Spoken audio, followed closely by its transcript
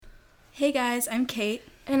Hey guys, I'm Kate.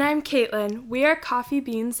 And I'm Caitlin. We are Coffee,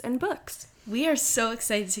 Beans, and Books. We are so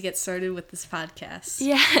excited to get started with this podcast.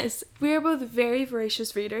 Yes, we are both very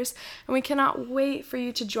voracious readers, and we cannot wait for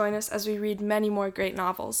you to join us as we read many more great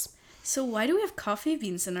novels. So why do we have coffee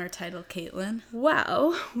beans in our title, Caitlin?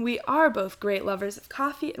 Well, we are both great lovers of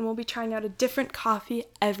coffee, and we'll be trying out a different coffee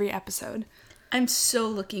every episode. I'm so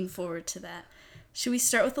looking forward to that. Should we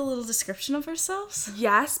start with a little description of ourselves?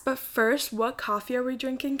 Yes, but first, what coffee are we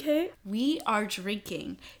drinking, Kate? We are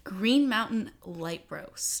drinking Green Mountain Light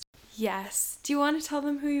Roast. Yes. Do you want to tell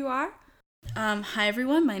them who you are? Hi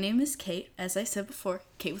everyone, my name is Kate, as I said before,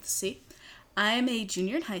 Kate with a C. I am a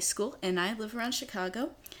junior in high school, and I live around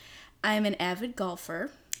Chicago. I am an avid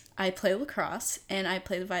golfer. I play lacrosse, and I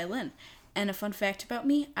play the violin. And a fun fact about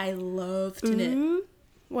me, I love to knit.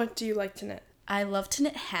 What do you like to knit? I love to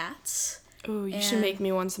knit hats. Ooh, you should make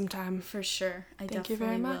me one sometime. For sure. Thank you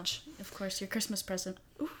very much. Will. Of course, your Christmas present.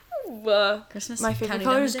 Ooh, Christmas. my favorite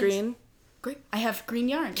color is green. Great. I have green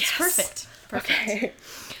yarn. Yes. It's perfect. Okay.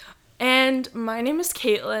 And my name is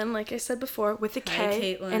Caitlin, like I said before, with a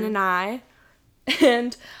K and an I.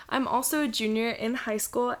 And I'm also a junior in high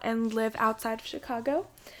school and live outside of Chicago.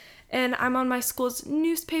 And I'm on my school's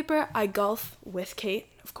newspaper. I golf with Kate,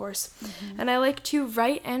 of course. Mm-hmm. And I like to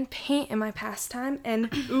write and paint in my pastime. And,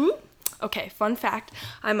 okay, fun fact,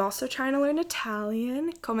 I'm also trying to learn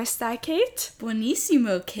Italian. Come stai, Kate?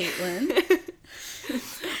 Buonissimo, Caitlin.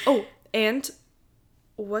 Oh, and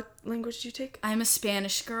what language do you take? I'm a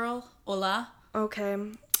Spanish girl. Hola. Okay.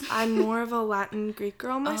 I'm more of a Latin Greek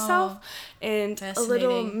girl myself, and a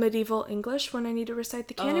little medieval English when I need to recite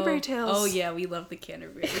the Canterbury Tales. Oh yeah, we love the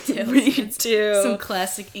Canterbury Tales. We do. Some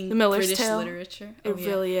classic British Tale. Literature. It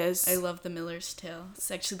really is. I love the Miller's Tale. It's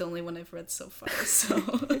actually the only one I've read so far. So.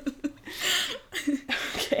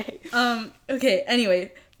 Okay. Okay.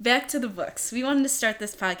 Anyway, back to the books. We wanted to start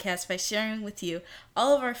this podcast by sharing with you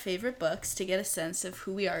all of our favorite books to get a sense of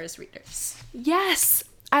who we are as readers. Yes.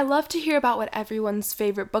 I love to hear about what everyone's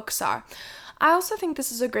favorite books are. I also think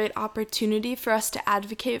this is a great opportunity for us to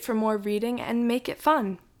advocate for more reading and make it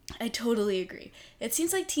fun. I totally agree. It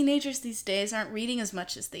seems like teenagers these days aren't reading as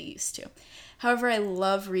much as they used to. However, I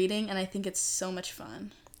love reading and I think it's so much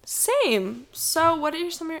fun. Same. So, what are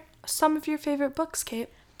some of your favorite books, Kate?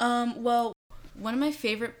 Well, one of my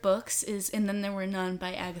favorite books is And Then There Were None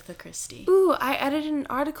by Agatha Christie. Ooh, I edited an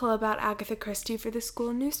article about Agatha Christie for the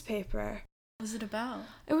school newspaper. What was it about?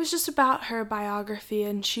 It was just about her biography,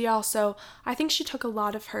 and I think she took a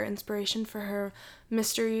lot of her inspiration for her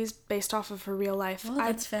mysteries based off of her real life. Oh,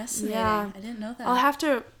 that's fascinating. Yeah. I didn't know that. I'll have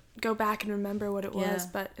to go back and remember what it was,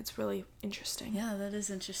 but it's really interesting. Yeah, that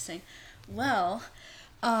is interesting. Well,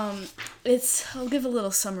 I'll give a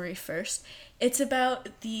little summary first. It's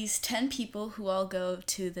about these 10 people who all go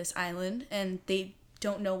to this island, and they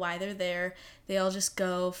don't know why they're there. They all just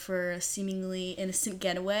go for a seemingly innocent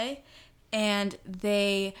getaway. And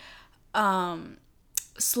they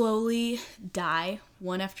slowly die,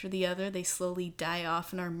 one after the other. They slowly die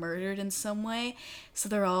off and are murdered in some way. So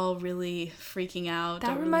they're all really freaking out.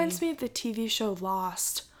 That reminds me of the TV show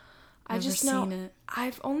Lost. Never seen it.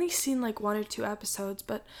 I've only seen like 1 or 2 episodes,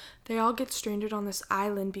 but they all get stranded on this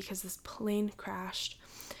island because this plane crashed.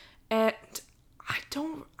 And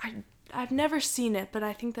I've never seen it, but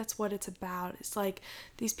I think that's what it's about. It's like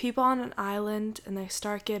these people on an island and they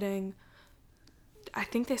start dying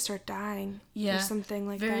or something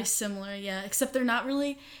like that. Very similar, yeah. Except it's not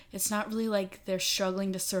really like they're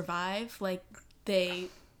struggling to survive. Like they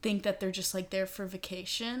think that they're just like there for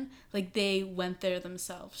vacation. Like they went there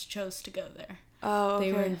themselves, chose to go there. Oh, okay.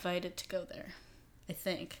 They were invited to go there, I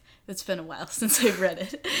think. It's been a while since I've read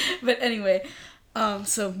it. But anyway,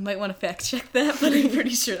 so might want to fact check that, but I'm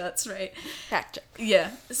pretty sure that's right. Fact check.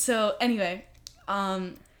 Yeah. So anyway,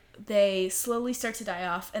 they slowly start to die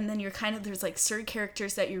off, and then there's like certain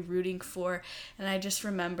characters that you're rooting for, and I just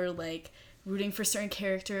remember like rooting for certain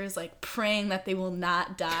characters, like praying that they will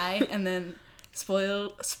not die, and then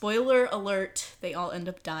spoiler alert, they all end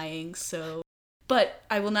up dying. So, but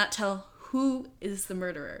I will not tell who is the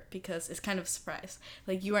murderer because it's kind of a surprise.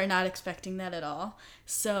 Like you are not expecting that at all.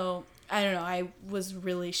 So I don't know, I was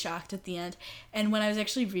really shocked at the end, and when I was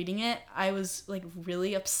actually reading it, I was like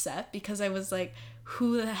really upset because I was like,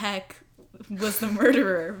 who the heck was the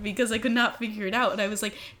murderer? Because I could not figure it out. And I was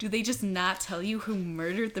like, do they just not tell you who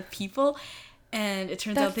murdered the people? And it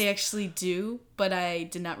turns out they actually do, but I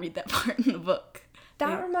did not read that part in the book.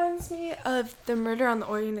 That reminds me of The Murder on the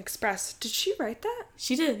Orient Express. Did she write that?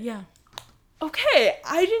 She did, yeah. Okay,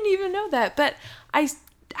 I didn't even know that, but I've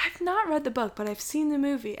not read the book, but I've seen the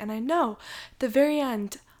movie, and I know at the very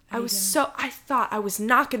end, I thought I was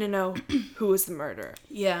not going to know who was the murderer.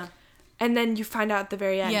 Yeah. And then you find out at the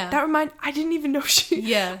very end. Yeah. I didn't even know she...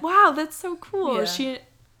 Yeah. Wow, that's so cool. Yeah. She,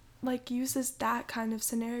 like, uses that kind of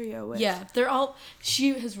scenario with... Yeah,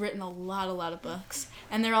 she has written a lot of books,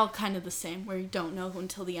 and they're all kind of the same, where you don't know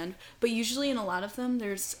until the end. But usually in a lot of them,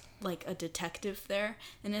 there's, like, a detective there,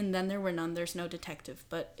 and Then There Were None, there's no detective.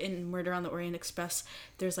 But in Murder on the Orient Express,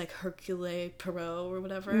 there's, like, Hercule Poirot or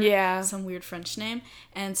whatever. Yeah. Some weird French name.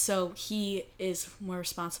 And so he is more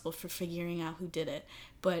responsible for figuring out who did it.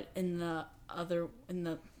 But in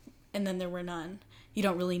And Then There Were None, you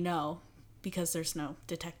don't really know, because there's no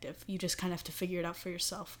detective. You just kind of have to figure it out for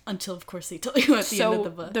yourself until, of course, they tell you at the end of the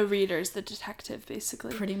book. The reader's the detective,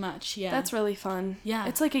 basically. Pretty much, yeah. That's really fun. Yeah.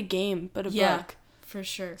 It's like a game, but a book. For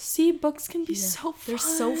sure. See, books can be so fun. They're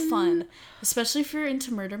so fun. Especially if you're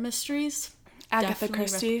into murder mysteries. Agatha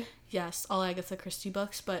Christie. Yes, all Agatha Christie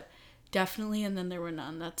books, but definitely And Then There Were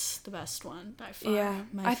None. That's the best one by far. Yeah.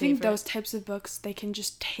 I think those types of books, they can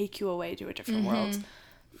just take you away to a different world.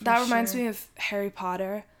 That reminds me of Harry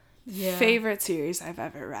Potter. Yeah. Favorite series I've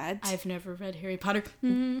ever read. I've never read Harry Potter.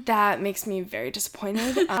 That makes me very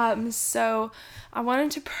disappointed. So I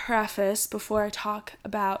wanted to preface before I talk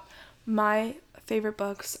about my favorite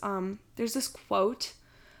books. There's this quote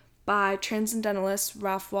by transcendentalist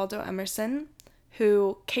Ralph Waldo Emerson,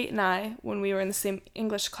 who Kate and I, when we were in the same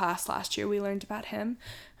English class last year, we learned about him.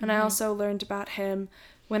 And I also learned about him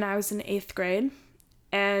when I was in 8th grade.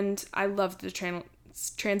 And I loved the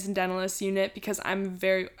Transcendentalist unit because I'm a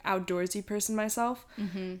very outdoorsy person myself,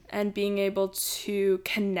 and being able to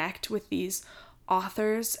connect with these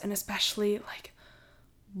authors, and especially like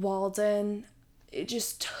Walden, it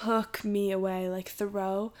just took me away. Like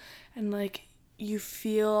Thoreau, and like you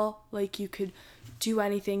feel like you could do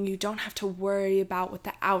anything. You don't have to worry about what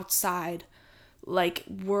the outside like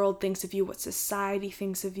world thinks of you, what society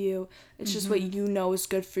thinks of you. It's just what you know is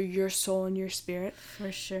good for your soul and your spirit.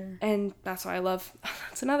 For sure. And that's why I love,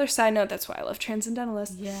 that's another side note, that's why I love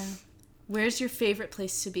Transcendentalists. Yeah. Where's your favorite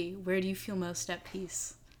place to be? Where do you feel most at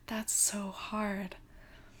peace? That's so hard.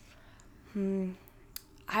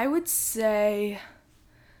 I would say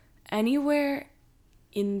anywhere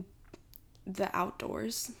in the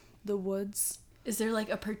outdoors, the woods. Is there like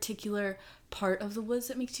a particular part of the woods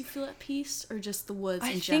that makes you feel at peace, or just the woods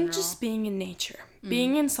in general? I think just being in nature.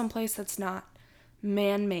 Being in some place that's not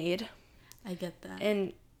man-made. I get that.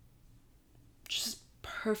 And just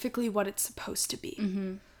perfectly what it's supposed to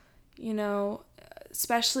be. You know,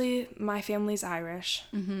 especially my family's Irish.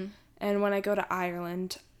 And when I go to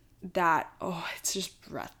Ireland, it's just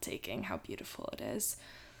breathtaking how beautiful it is.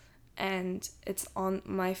 And it's on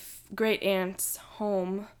my great aunt's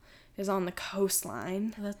home is on the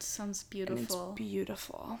coastline. That sounds beautiful. And it's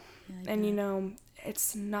beautiful. Yeah, and you know,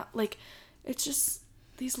 it's not like, it's just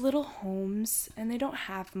these little homes, and they don't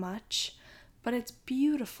have much, but it's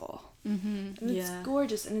beautiful. And it's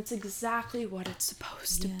gorgeous, and it's exactly what it's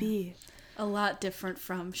supposed to be. A lot different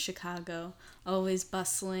from Chicago. Always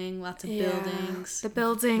bustling, lots of buildings. The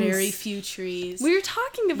buildings. Very few trees. We were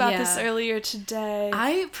talking about this earlier today.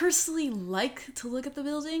 I personally like to look at the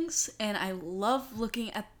buildings, and I love looking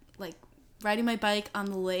at, like, riding my bike on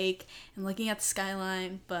the lake and looking at the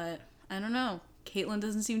skyline, but I don't know. Caitlin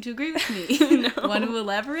doesn't seem to agree with me. No. Want to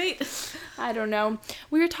elaborate? I don't know.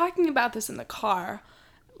 We were talking about this in the car.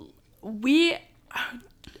 We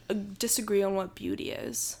disagree on what beauty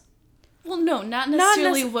is. Well, no, not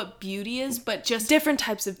necessarily what beauty is, but just different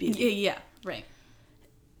types of beauty. Yeah, right.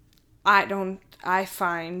 I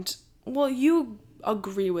find, well, you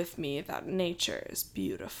agree with me that nature is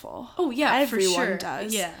beautiful. Oh, yeah, everyone for sure.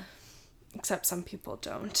 does. Yeah. Except some people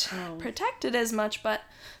don't protect it as much, but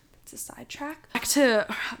it's a sidetrack. Back to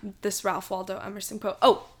this Ralph Waldo Emerson quote.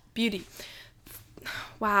 Oh, beauty.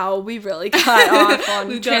 Wow, we really got off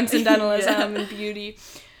on transcendentalism and beauty.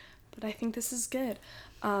 But I think this is good.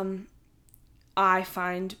 I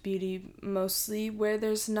find beauty mostly where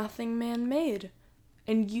there's nothing man-made.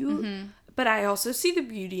 And but I also see the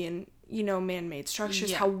beauty in, you know, man-made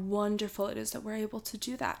structures, how wonderful it is that we're able to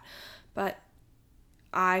do that. But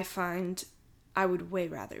I find I would way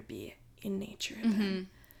rather be in nature than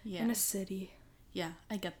in a city. Yeah,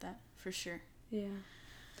 I get that, for sure. Yeah.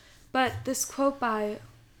 But this quote by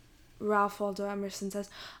Ralph Waldo Emerson says,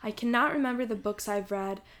 "I cannot remember the books I've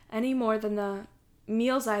read any more than the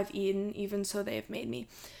meals I've eaten, even so they have made me."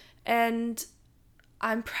 And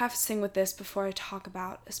I'm prefacing with this before I talk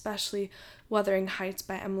about, especially Wuthering Heights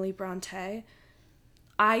by Emily Bronte.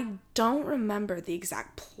 I don't remember the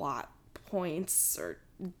exact plot points or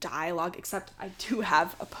dialogue, except I do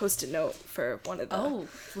have a post-it note for one of the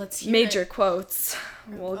let's hear major quotes.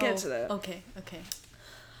 We'll get to that. Okay.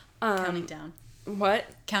 Counting down. What?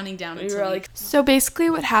 Counting down until So basically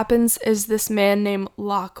what happens is this man named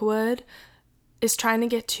Lockwood is trying to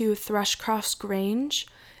get to Thrushcross Grange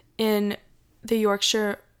in the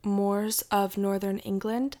Yorkshire moors of northern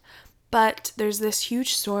England, but there's this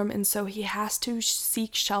huge storm, and so he has to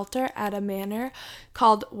seek shelter at a manor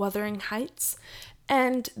called Wuthering Heights,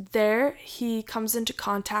 and there he comes into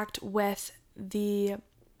contact with the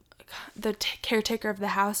caretaker of the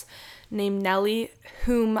house named Nellie,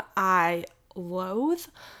 whom I loathe.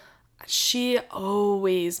 She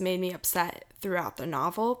always made me upset throughout the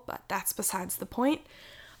novel, but that's besides the point.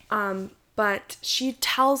 But she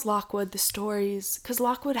tells Lockwood the stories, because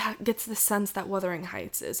Lockwood gets the sense that Wuthering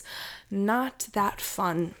Heights is not that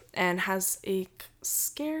fun and has a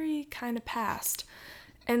scary kind of past.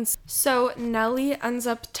 And so Nellie ends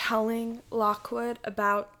up telling Lockwood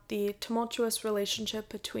about the tumultuous relationship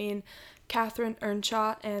between Catherine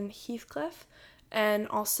Earnshaw and Heathcliff, and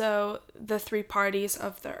also the three parties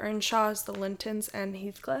of the Earnshaws, the Lintons, and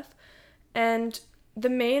Heathcliff. And the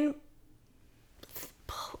main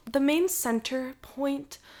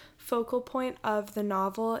focal point of the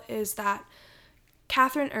novel is that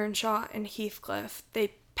Catherine Earnshaw and Heathcliff,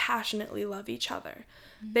 they passionately love each other.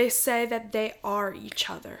 Mm-hmm. They say that they are each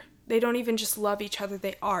other. They don't even just love each other,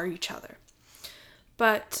 they are each other.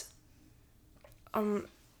 But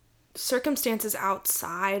circumstances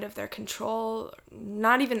outside of their control,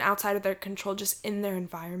 not even outside of their control, just in their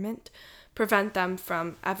environment, prevent them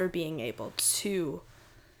from ever being able to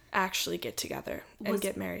actually get together and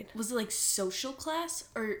get married. Was it like social class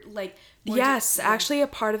or like... Yes, actually a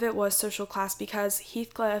part of it was social class, because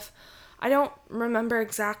Heathcliff, I don't remember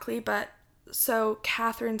exactly, but so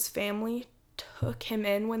Catherine's family took him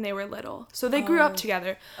in when they were little. So they grew up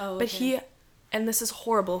together. Oh, okay. But he... And this is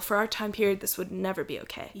horrible. For our time period, this would never be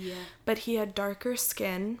okay. Yeah. But he had darker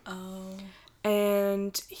skin. Oh.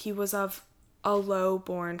 And he was of a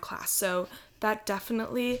low-born class. So that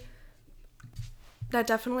definitely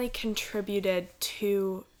contributed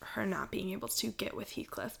to her not being able to get with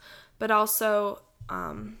Heathcliff. But also,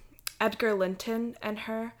 Edgar Linton and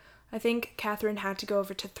her, I think Catherine had to go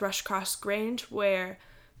over to Thrushcross Grange, where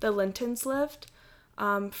the Lintons lived.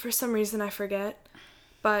 For some reason, I forget.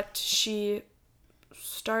 But she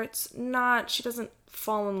doesn't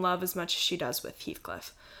fall in love as much as she does with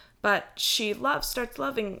Heathcliff, but she starts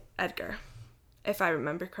loving Edgar, if I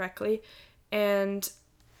remember correctly, and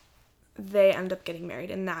they end up getting married,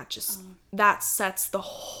 and that sets the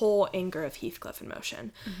whole anger of Heathcliff in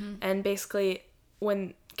motion. Mm-hmm. And basically,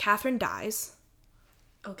 when Catherine dies,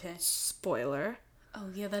 okay, spoiler. Oh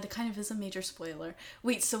yeah, that kind of is a major spoiler.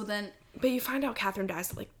 Wait, so then... But you find out Catherine dies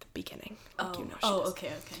at the beginning. Okay.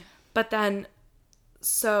 But then,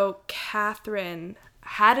 so Catherine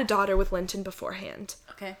had a daughter with Linton beforehand.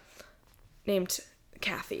 Okay. Named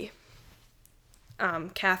Kathy.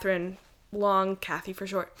 Catherine Long, Kathy for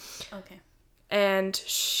short. Okay. And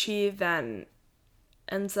she then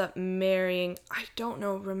ends up marrying, I don't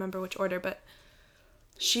remember which order, but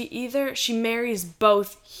she marries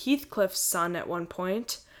both Heathcliff's son at one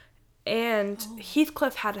point, and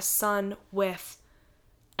Heathcliff had a son with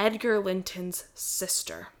Edgar Linton's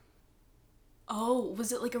sister. Oh,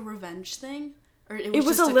 was it like a revenge thing? Or it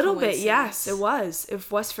was a little bit, yes, it was.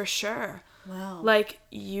 It was for sure. Wow. Like,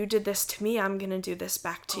 you did this to me, I'm gonna do this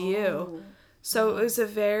back to you. So it was a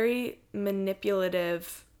very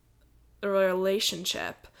manipulative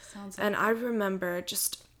relationship. Sounds like... And I remember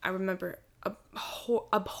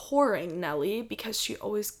abhorring Nellie, because she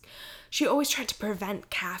always tried to prevent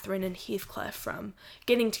Catherine and Heathcliff from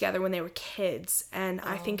getting together when they were kids. And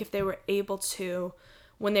I think if they were able to,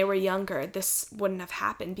 when they were younger, this wouldn't have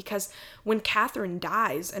happened, because when Catherine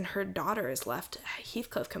dies and her daughter is left,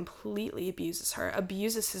 Heathcliff completely abuses her,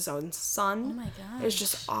 abuses his own son. Oh my gosh. It's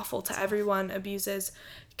just awful to everyone, abuses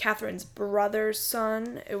Catherine's brother's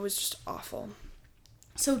son. It was just awful.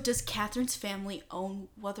 So does Catherine's family own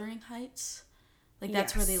Wuthering Heights? Like,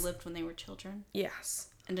 that's where they lived when they were children? Yes.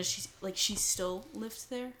 And does she still lives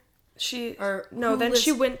there? She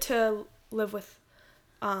went to live with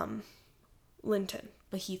Linton.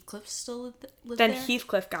 But Heathcliff still lived there? Then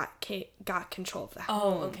Heathcliff got control of the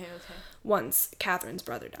home. Oh, okay. Once Catherine's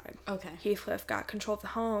brother died. Okay. Heathcliff got control of the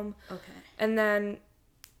home. Okay. And then,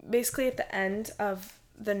 basically at the end of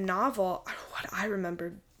the novel, what I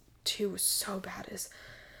remember too was so bad is,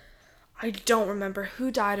 I don't remember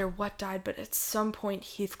who died or what died, but at some point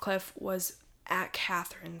Heathcliff was at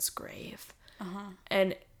Catherine's grave. Uh-huh.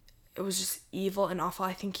 And it was just evil and awful.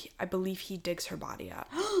 I believe he digs her body up.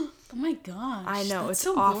 Oh my gosh. I know, it's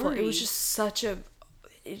so awful. Gory. It was just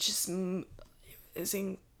it is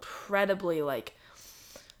incredibly,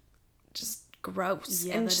 just gross.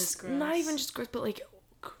 Yeah, and that is gross. Not even just gross, but like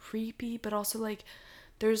creepy, but also like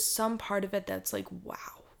there's some part of it that's like, wow.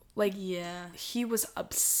 Like, yeah, he was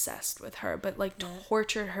obsessed with her, but like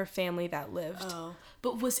tortured her family that lived. Oh,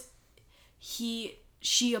 but was she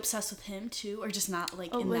obsessed with him too, or just not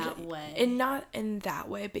like in that way? And not in that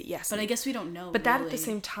way, but yes. But I guess we don't know. But really. That at the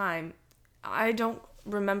same time, I don't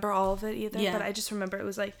remember all of it either. Yeah. But I just remember it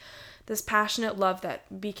was like this passionate love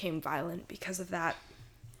that became violent because of that.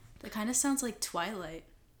 It kind of sounds like Twilight.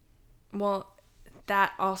 Well,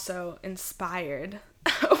 that also inspired.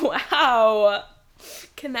 Wow.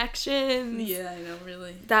 Connections. Yeah, I know,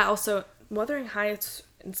 really. That also, Wuthering Heights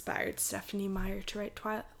inspired Stephenie Meyer to write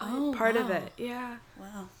Twilight. Oh, part of it, yeah.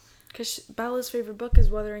 Wow. Because Bella's favorite book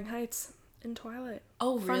is Wuthering Heights and Twilight.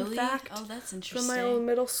 Oh, Fun really? fact. Oh, that's interesting. From my old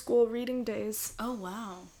middle school reading days. Oh,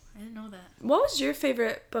 wow. I didn't know that. What was your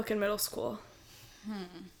favorite book in middle school?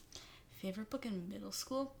 Favorite book in middle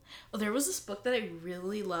school? Well, there was this book that I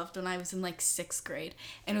really loved when I was in like 6th grade,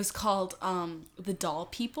 and it was called The Doll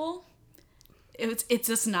People. It's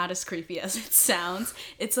just not as creepy as it sounds.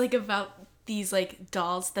 It's like about these like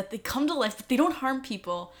dolls that they come to life, but they don't harm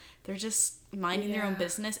people. They're just minding their own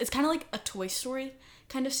business. It's kind of like a Toy Story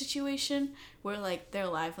kind of situation where like they're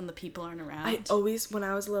alive when the people aren't around. When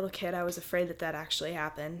I was a little kid, I was afraid that actually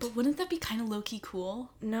happened. But wouldn't that be kind of low-key cool?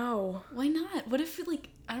 No. Why not? What if like,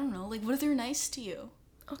 I don't know, like what if they're nice to you?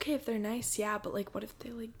 Okay, if they're nice, yeah, but like what if they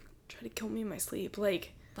like try to kill me in my sleep?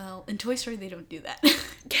 Like, well, in Toy Story they don't do that.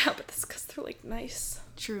 Yeah, but that's because they're like nice.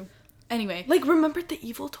 True. Anyway. Like, remember the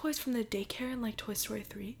evil toys from the daycare in like Toy Story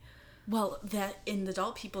 3? Well, that in The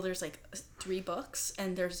Doll People, there's like 3 books,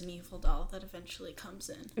 and there's an evil doll that eventually comes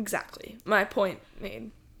in. Exactly. My point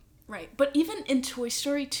made. Right. But even in Toy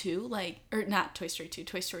Story 2, like, or not Toy Story 2,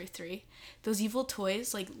 Toy Story 3, those evil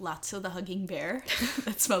toys, like Lotso the hugging bear,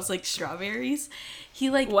 that smells like strawberries, he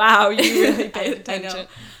like... Wow, you really paid attention.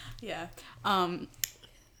 I know. Yeah.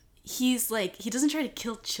 He's like, he doesn't try to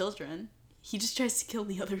kill children. He just tries to kill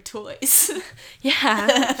the other toys.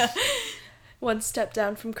 Yeah. One step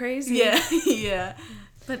down from crazy. Yeah, yeah.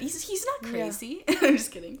 But he's not crazy. Yeah. I'm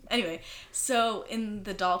just kidding. Anyway, so in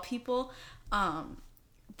The Doll People,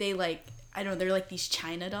 they like, I don't know, they're like these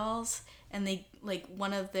China dolls, and they like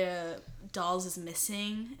one of the dolls is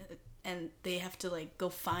missing, and they have to like go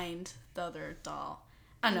find the other doll.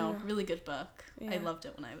 I don't know, really good book. Yeah. I loved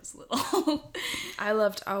it when I was little.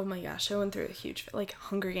 Oh my gosh, I went through a huge, like,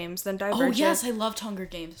 Hunger Games, then Divergent. Oh yes, I loved Hunger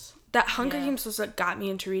Games. That Hunger Games was what got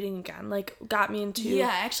me into reading again. Like, got me into...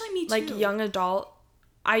 Yeah, actually me too. Like, young adult...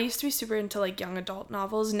 I used to be super into, like, young adult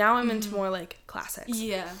novels. Now I'm into more, like, classics.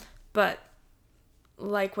 Yeah. But,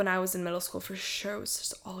 like, when I was in middle school, for sure, it was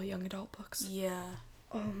just all young adult books. Yeah.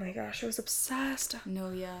 Oh my gosh, I was obsessed.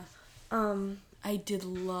 No, yeah. I did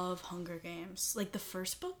love Hunger Games. Like, the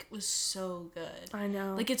first book was so good. I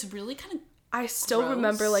know. Like, it's really kind of I still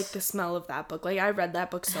remember, like, the smell of that book. Like, I read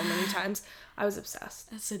that book so many times. I was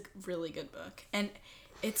obsessed. That's a really good book. And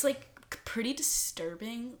it's, like, pretty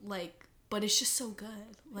disturbing, like, but it's just so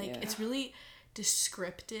good. Like, it's really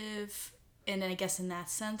descriptive. And I guess in that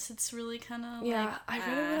sense, it's really kind of, yeah, I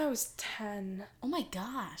read it when I was 10. Oh, my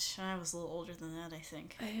gosh. I was a little older than that, I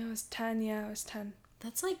think. I think it was 10. Yeah, I was 10.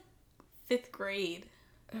 That's, like, 5th grade.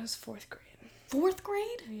 It was 4th grade. 4th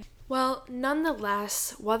grade? Yeah. Well,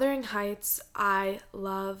 nonetheless, Wuthering Heights I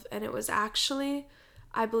love, and it was actually,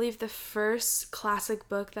 I believe, the first classic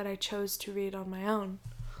book that I chose to read on my own.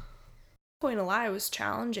 Point to lie, it was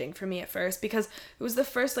challenging for me at first because it was the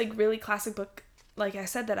first, like, really classic book, like I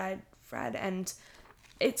said, that I'd read, and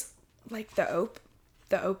it's like the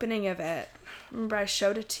opening of it. Remember, I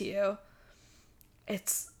showed it to you.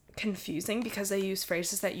 It's confusing because they use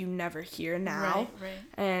phrases that you never hear now. Right.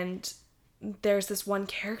 And there's this one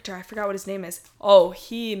character, I forgot what his name is. Oh,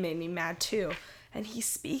 he made me mad too. And he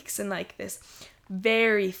speaks in like this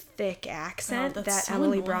very thick accent that so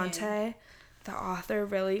Emily Bronte, the author,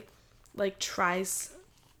 really like tries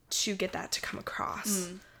to get that to come across.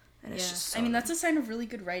 And it's just so, I mean, that's a sign of really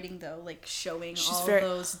good writing though, like showing all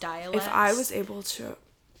those dialects. If I was able to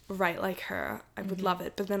write like her, I would love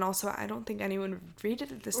it. But then also, I don't think anyone would read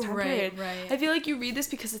it at this time period. Right. I feel like you read this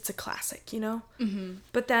because it's a classic, you know?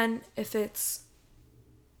 But then if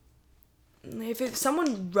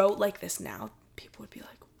someone wrote like this now, people would be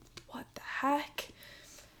like, what the heck?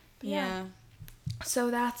 But yeah.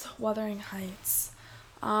 So that's Wuthering Heights.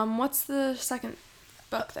 What's the second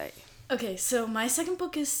book that... Okay, so my second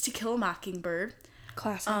book is To Kill a Mockingbird.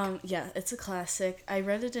 Classic. Yeah, it's a classic. I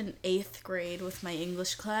read it in 8th grade with my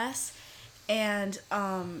English class, and it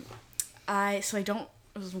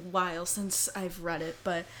was a while since I've read it,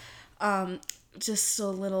 but just a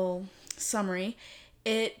little summary.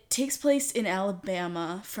 It takes place in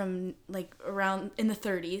Alabama from like around in the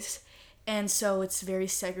 30s. And so it's very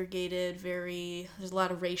segregated, there's a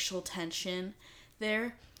lot of racial tension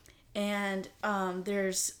there. And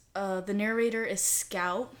there's the narrator is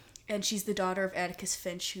Scout, and she's the daughter of Atticus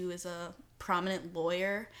Finch, who is a prominent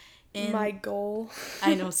lawyer my goal.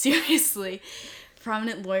 I know, seriously.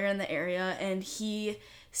 Prominent lawyer in the area, and he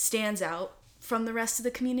stands out from the rest of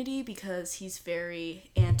the community because he's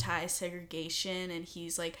very anti-segregation and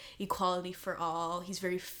he's like equality for all. He's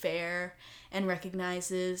very fair and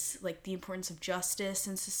recognizes like the importance of justice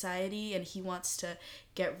in society, and he wants to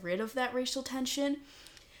get rid of that racial tension.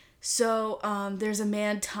 So there's a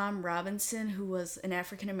man, Tom Robinson, who was an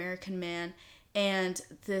African-American man, and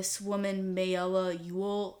this woman, Mayella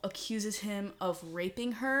Ewell, accuses him of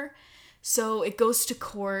raping her. So it goes to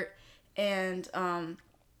court, and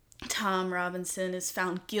Tom Robinson is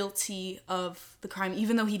found guilty of the crime,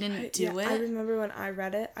 even though he didn't do it. I remember when I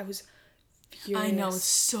read it, I was furious. I know, it's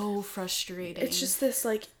so frustrating. It's just this,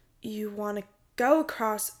 like, you want to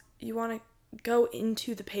go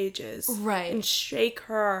into the pages. Right. And shake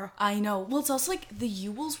her. I know. Well, it's also like the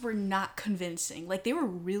Ewells were not convincing. Like, they were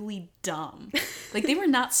really dumb. Like, they were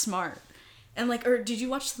not smart. And, like, or did you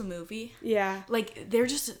watch the movie? Yeah. Like, they're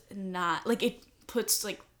just not, like, it puts,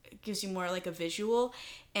 like, it gives you more, like, a visual.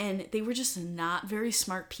 And they were just not very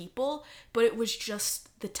smart people. But it was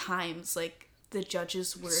just the times, like, the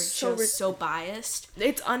judges were so biased.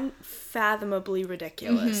 It's unfathomably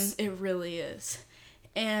ridiculous. Mm-hmm. It really is.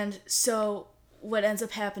 And so what ends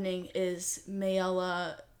up happening is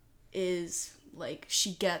Mayella is, like,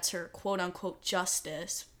 she gets her quote-unquote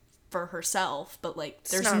justice for herself, but, like,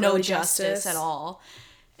 there's no really justice at all.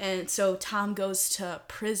 And so Tom goes to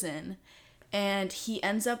prison, and he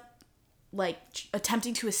ends up, like,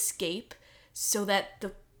 attempting to escape so that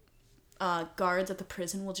the guards at the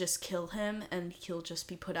prison will just kill him, and he'll just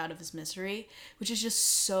be put out of his misery, which is just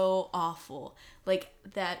so awful. Like,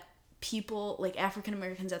 that people, like African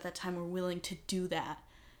Americans at that time, were willing to do that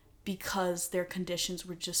because their conditions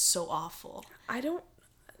were just so awful. I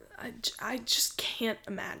just can't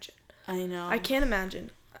imagine. I know. I can't imagine.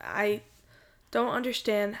 I don't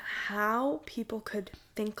understand how people could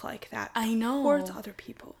think like that. I know. Towards other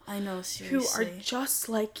people. I know, seriously. Who are just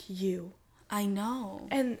like you. I know.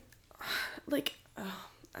 And, like,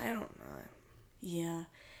 I don't know. Yeah.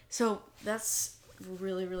 So that's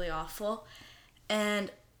really, really awful. And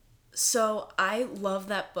so I love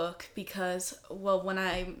that book because, well, when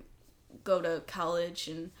I go to college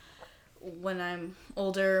and when I'm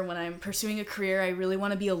older, when I'm pursuing a career, I really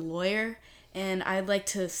want to be a lawyer, and I'd like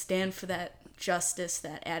to stand for that justice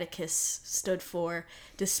that Atticus stood for,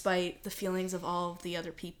 despite the feelings of all of the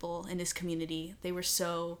other people in his community. They were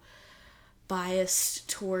so biased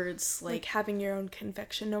towards, like having your own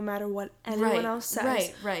conviction no matter what anyone else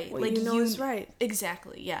says. Right. What like, you know is right.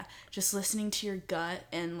 Exactly, yeah. Just listening to your gut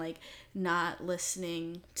and, like, not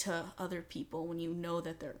listening to other people when you know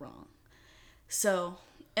that they're wrong. So,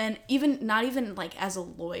 and not even, like, as a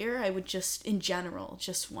lawyer, I would just, in general,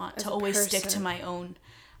 just want to always stick to my own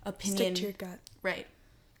opinion. Stick to your gut. Right.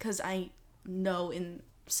 Because I know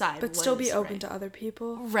inside but still be open to other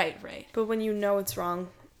people. Right. But when you know it's wrong,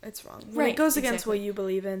 it's wrong. When it goes against what you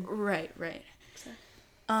believe in. Right. Exactly.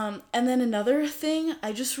 And then another thing,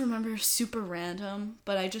 I just remember super random,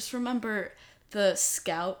 but I just remember the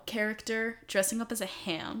Scout character dressing up as a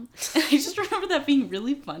ham. And I just remember that being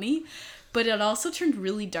really funny, but it also turned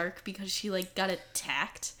really dark because she, like, got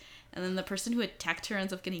attacked, and then the person who attacked her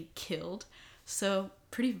ends up getting killed. So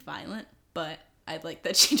pretty violent, but I like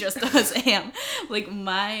that she dressed up as a ham. Like,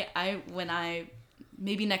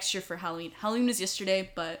 maybe next year for Halloween. Halloween was yesterday,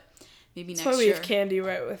 but maybe next year. That's why we have candy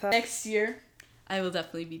right with us. Next year, I will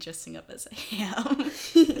definitely be dressing up as a ham.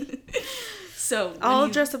 So I'll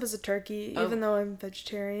dress up as a turkey, even though I'm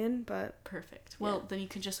vegetarian, but... Perfect. Well, then you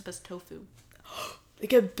can dress up as tofu.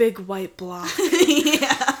 Like a big white block.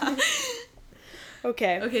 Yeah.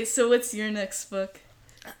 Okay, so what's your next book?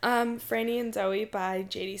 Franny and Zoe by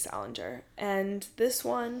J.D. Salinger. And this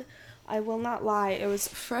one, I will not lie, it was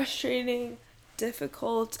frustrating,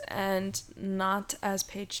 difficult, and not as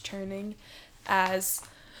page-turning as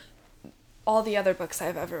all the other books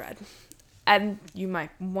I've ever read. And you might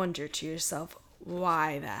wonder to yourself,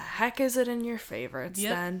 why the heck is it in your favorites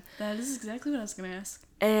then? That is exactly what I was going to ask.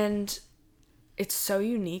 And it's so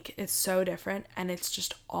unique, it's so different, and it's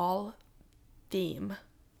just all theme.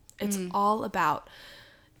 It's all about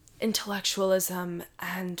intellectualism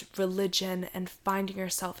and religion and finding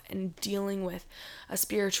yourself and dealing with a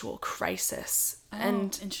spiritual crisis.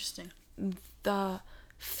 And interesting. The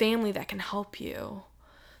family that can help you.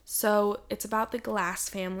 So it's about the Glass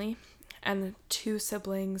family, and the two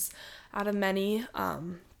siblings out of many,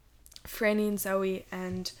 Franny and Zoe.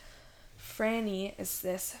 And Franny is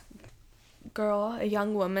this girl, a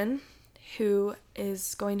young woman who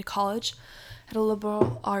is going to college at a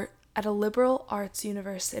liberal arts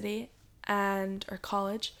university or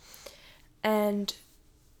college, and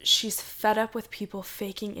she's fed up with people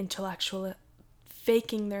faking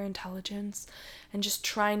their intelligence and just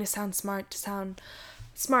trying to sound smart.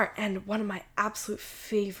 And one of my absolute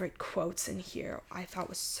favorite quotes in here I thought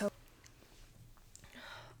was so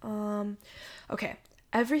okay.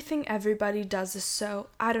 Everything everybody does is so,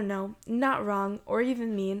 I don't know, not wrong or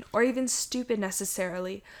even mean or even stupid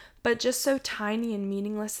necessarily, but just so tiny and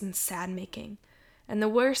meaningless and sad-making. And the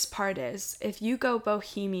worst part is, if you go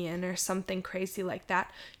bohemian or something crazy like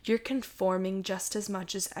that, you're conforming just as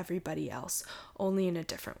much as everybody else, only in a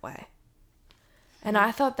different way. And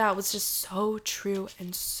I thought that was just so true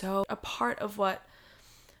and so a part of what,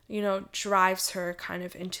 drives her kind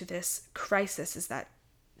of into this crisis is that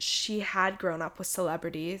she had grown up with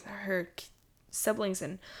celebrity. Her siblings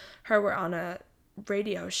and her were on a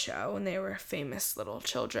radio show and they were famous little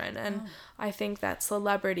children, and I think that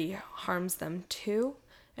celebrity harms them too,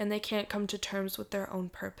 and they can't come to terms with their own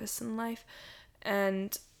purpose in life.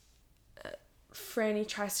 And Franny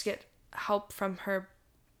tries to get help from her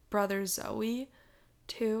brother Zoe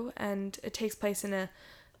too, and it takes place in a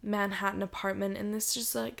Manhattan apartment, and this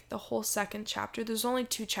is like the whole second chapter. There's only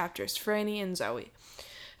 2 chapters, Franny and Zoe,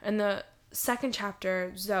 and the second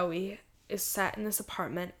chapter, Zoe, is set in this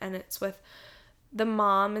apartment, and it's with the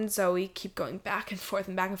mom and Zoe keep going back and forth,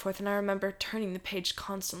 and I remember turning the page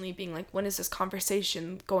constantly being like, when is this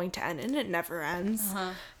conversation going to end? And it never ends.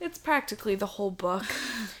 It's practically the whole book.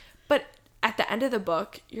 But at the end of the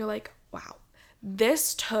book, you're like, wow,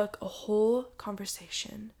 this took a whole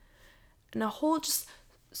conversation and a whole just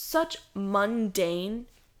such mundane,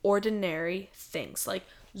 ordinary things. Like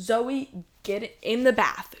Zoe get in the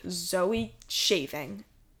bath, Zoe shaving,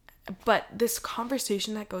 but this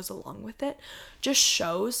conversation that goes along with it just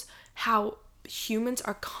shows how humans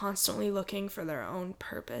are constantly looking for their own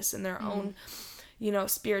purpose and their own,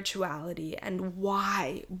 spirituality, and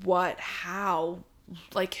why, what, how,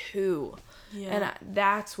 like who. Yeah. And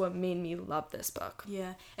that's what made me love this book.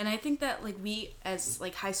 Yeah. And I think that we as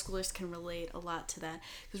high schoolers can relate a lot to that,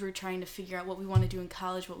 because we're trying to figure out what we want to do in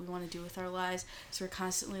college, what we want to do with our lives. So we're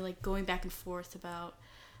constantly going back and forth about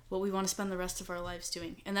what we want to spend the rest of our lives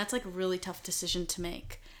doing. And that's a really tough decision to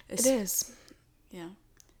make. It is. Yeah.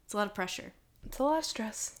 It's a lot of pressure. It's a lot of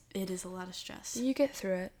stress. It is a lot of stress. You get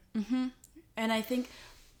through it. Mm-hmm. And I think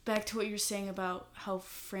back to what you were saying about how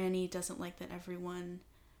Franny doesn't like that everyone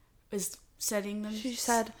is setting them. She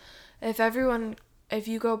said, if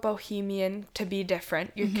you go bohemian to be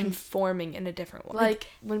different, you're conforming in a different way.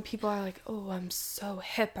 When people are like, oh, I'm so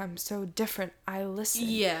hip, I'm so different, I listen.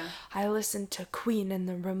 Yeah. I listen to Queen and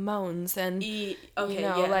the Ramones and,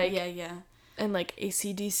 and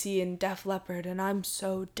AC/DC and Def Leppard, and I'm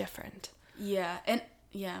so different. Yeah, and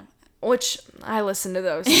yeah. Which I listen to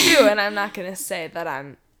those too, and I'm not going to say that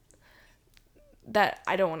I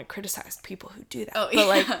don't want to criticize people who do that. Oh,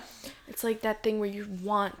 yeah. But it's that thing where you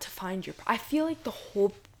want to find your... I feel like the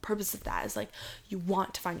whole purpose of that is you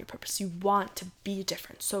want to find your purpose. You want to be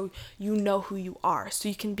different. So you know who you are. So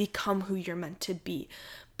you can become who you're meant to be.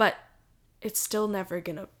 But it's still never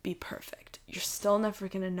going to be perfect. You're still never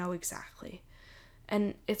going to know exactly.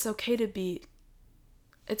 And it's okay to be...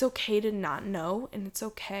 It's okay to not know. And it's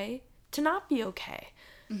okay to not be okay.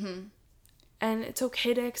 Mm-hmm. And it's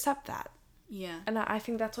okay to accept that. Yeah. And I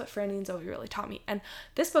think that's what Franny and Zoe really taught me. And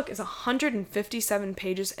this book is 157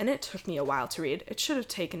 pages, and it took me a while to read. It should have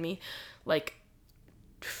taken me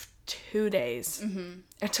 2 days. Mm-hmm.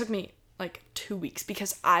 It took me 2 weeks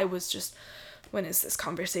because I was just, when is this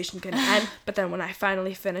conversation going to end? But then when I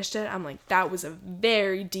finally finished it, I'm like, that was a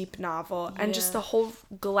very deep novel. Yeah. And just the whole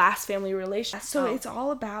Glass family relationship. So it's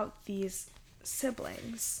all about these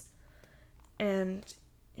siblings. And...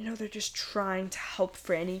 they're just trying to help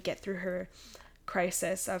Franny get through her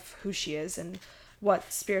crisis of who she is and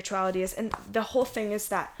what spirituality is. And the whole thing is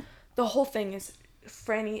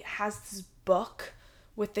Franny has this book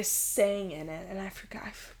with this saying in it, and I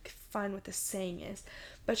find what the saying is,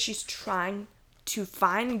 but she's trying to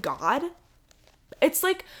find God. It's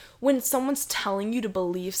like when someone's telling you to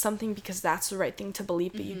believe something because that's the right thing to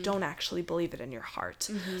believe, but you don't actually believe it in your heart.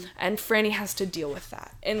 Mm-hmm. And Franny has to deal with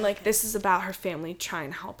that. And this is about her family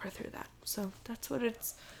trying to help her through that. So that's what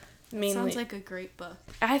it's mainly. Sounds like a great book.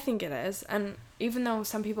 I think it is. And even though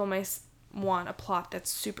some people might want a plot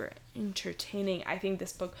that's super entertaining, I think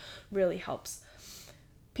this book really helps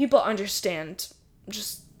people understand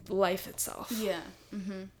just life itself. Yeah.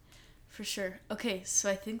 Mm-hmm. For sure. Okay, so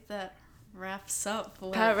I think that wraps up.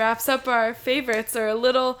 That wraps up our favorites, or a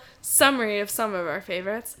little summary of some of our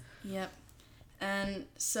favorites. Yep. And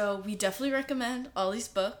so we definitely recommend all these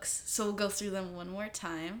books. So we'll go through them one more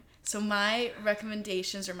time. So my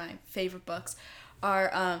recommendations, or my favorite books,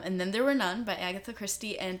 are And Then There Were None by Agatha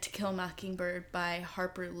Christie and To Kill a Mockingbird by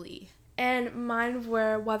Harper Lee. And mine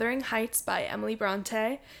were Wuthering Heights by Emily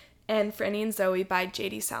Bronte and Franny and Zooey by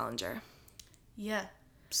J.D. Salinger. Yeah.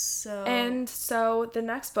 So the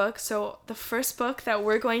next book, the first book that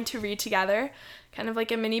we're going to read together, kind of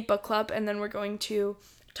like a mini book club, and then we're going to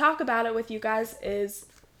talk about it with you guys, is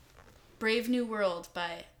Brave New World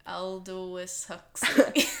by Aldous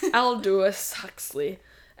Huxley. Aldous Huxley.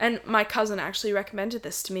 And my cousin actually recommended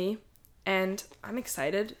this to me, and I'm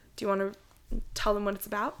excited. Do you want to tell them what it's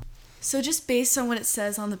about? So just based on what it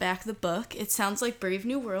says on the back of the book, it sounds like Brave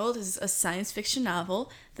New World is a science fiction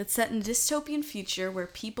novel that's set in a dystopian future where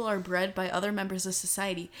people are bred by other members of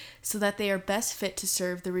society so that they are best fit to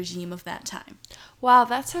serve the regime of that time. Wow,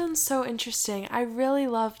 that sounds so interesting. I really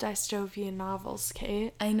love dystopian novels,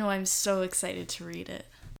 Kate. I know, I'm so excited to read it.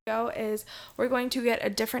 We're going to get a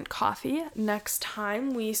different coffee next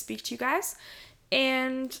time we speak to you guys,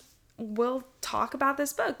 and we'll talk about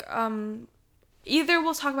this book. Either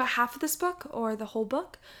we'll talk about half of this book or the whole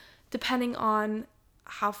book, depending on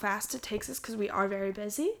how fast it takes us, because we are very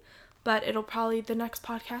busy. But the next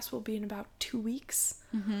podcast will be in about 2 weeks,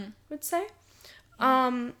 I would say.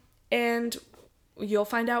 And you'll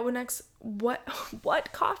find out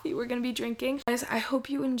what coffee we're going to be drinking. Guys, I hope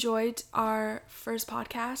you enjoyed our first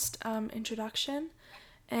podcast introduction,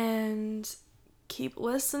 and keep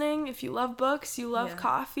listening. If you love books, you love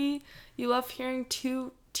coffee, you love hearing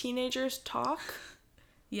two teenagers talk.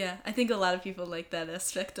 Yeah, I think a lot of people like that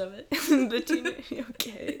aspect of it.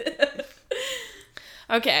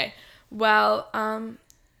 Okay. Well,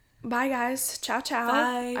 bye guys. Ciao ciao.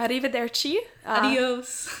 Bye. Arrivederci.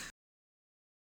 Adios.